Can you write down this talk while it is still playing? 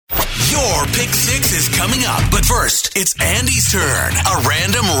Your Pick 6 is coming up. But first, it's Andy's turn. A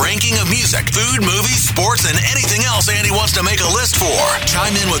random ranking of music, food, movies, sports, and anything else Andy wants to make a list for.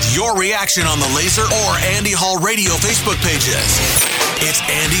 Chime in with your reaction on the Laser or Andy Hall Radio Facebook pages. It's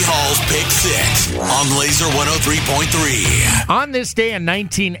Andy Hall's Pick 6 on Laser 103.3. On this day in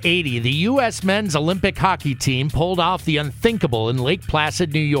 1980, the U.S. men's Olympic hockey team pulled off the unthinkable in Lake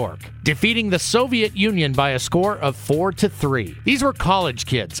Placid, New York, defeating the Soviet Union by a score of 4-3. These were college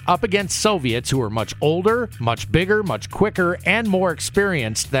kids up against Soviets who were much older, much bigger, much quicker, and more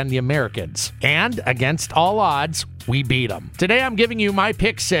experienced than the Americans. And against all odds, we beat them. Today I'm giving you my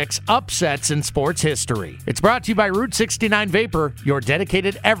Pick 6 upsets in sports history. It's brought to you by Route 69 Vapor, your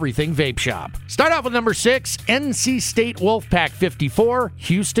dedicated everything vape shop. Start off with number 6, NC State Wolfpack 54,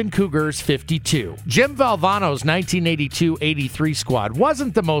 Houston Cougars 52. Jim Valvano's 1982-83 squad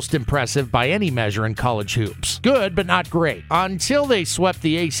wasn't the most impressive by any measure in college hoops. Good, but not great, until they swept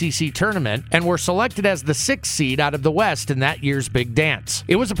the ACC tournament and were selected as the 6th seed out of the West in that year's Big Dance.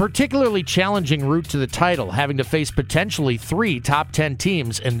 It was a particularly challenging route to the title, having to face potentially 3 top 10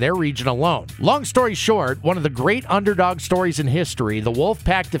 teams in their region alone. Long story short, one of the great underdog stories in history, the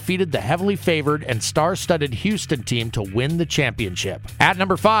Wolfpack defeated the heavily favored and star-studded Houston team to win the championship. At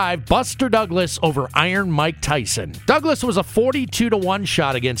number 5, Buster Douglas over Iron Mike Tyson. Douglas was a 42-1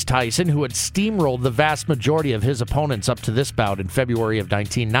 shot against Tyson, who had steamrolled the vast majority of his opponents up to this bout in February of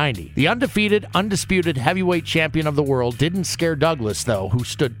 1990. The undefeated, undisputed heavyweight champion of the world didn't scare Douglas, though, who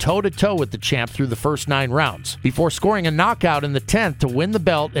stood toe-to-toe with the champ through the first 9 rounds, before scoring a knockout in the 10th to win the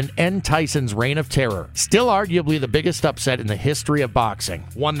belt and end Tyson's reign of terror. Still arguably the biggest upset in the history of boxing,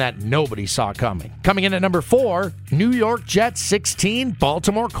 one that nobody saw coming. Coming in at number 4, New York Jets 16,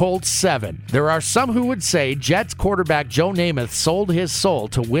 Baltimore Colts 7. There are some who would say Jets quarterback Joe Namath sold his soul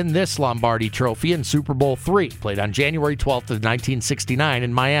to win this Lombardi Trophy in Super Bowl III, played on January 12th of 1969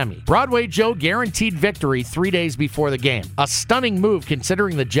 in Miami. Broadway Joe guaranteed victory 3 days before the game. A stunning move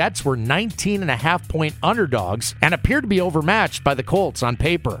considering the Jets were 19.5-point underdogs and appeared to be overmatched by the Colts on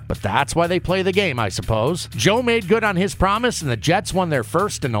paper. But that's why they play the game, I suppose. Joe made good on his promise, and the Jets won their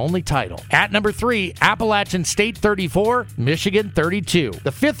first and only title. At number 3, Appalachian State 34, Michigan 32.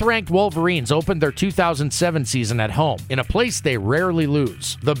 The 5th-ranked Wolverines opened their 2007 season at home, in a place they rarely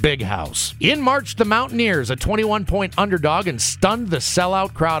lose, the Big House. In marched the Mountaineers, a 21-point underdog, and stunned the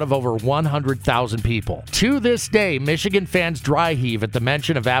sellout crowd of over 100,000 people. To this day, Michigan fans dry heave at the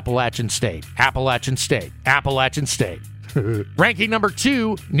mention of Appalachian State. Appalachian State. Appalachian State. Ranking number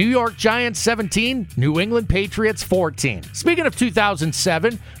 2, New York Giants 17, New England Patriots 14. Speaking of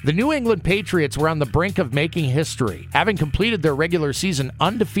 2007, the New England Patriots were on the brink of making history, having completed their regular season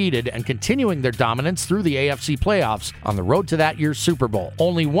undefeated and continuing their dominance through the AFC playoffs on the road to that year's Super Bowl.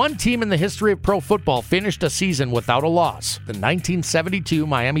 Only one team in the history of pro football finished a season without a loss, the 1972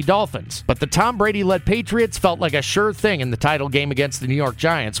 Miami Dolphins. But the Tom Brady-led Patriots felt like a sure thing in the title game against the New York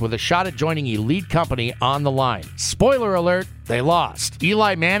Giants, with a shot at joining elite company on the line. Spoiler alert, they lost.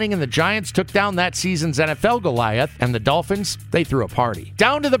 Eli Manning and the Giants took down that season's NFL Goliath, and the Dolphins, they threw a party.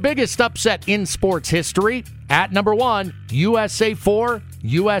 Down to the biggest upset in sports history. At number 1, USA 4,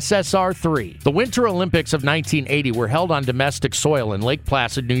 USSR 3. The Winter Olympics of 1980 were held on domestic soil in Lake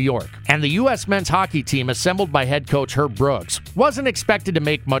Placid, New York, and the U.S. men's hockey team, assembled by head coach Herb Brooks, wasn't expected to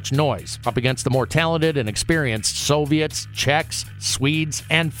make much noise up against the more talented and experienced Soviets, Czechs, Swedes,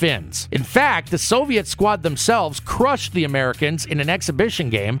 and Finns. In fact, the Soviet squad themselves crushed the Americans in an exhibition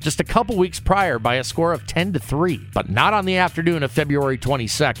game just a couple weeks prior by a score of 10-3, but not on the afternoon of February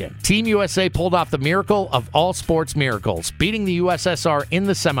 22nd. Team USA pulled off the miracle of all sports miracles, beating the USSR in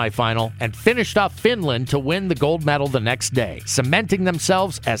the semifinal and finished off Finland to win the gold medal the next day, cementing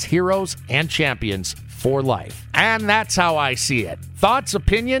themselves as heroes and champions for life. And that's how I see it. Thoughts,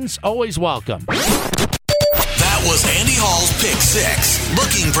 opinions, always welcome. That was Andy Hall's Pick 6.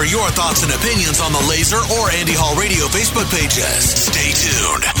 Looking for your thoughts and opinions on the Laser or Andy Hall Radio Facebook pages. Stay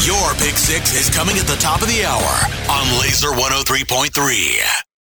tuned. Your Pick 6 is coming at the top of the hour on Laser 103.3.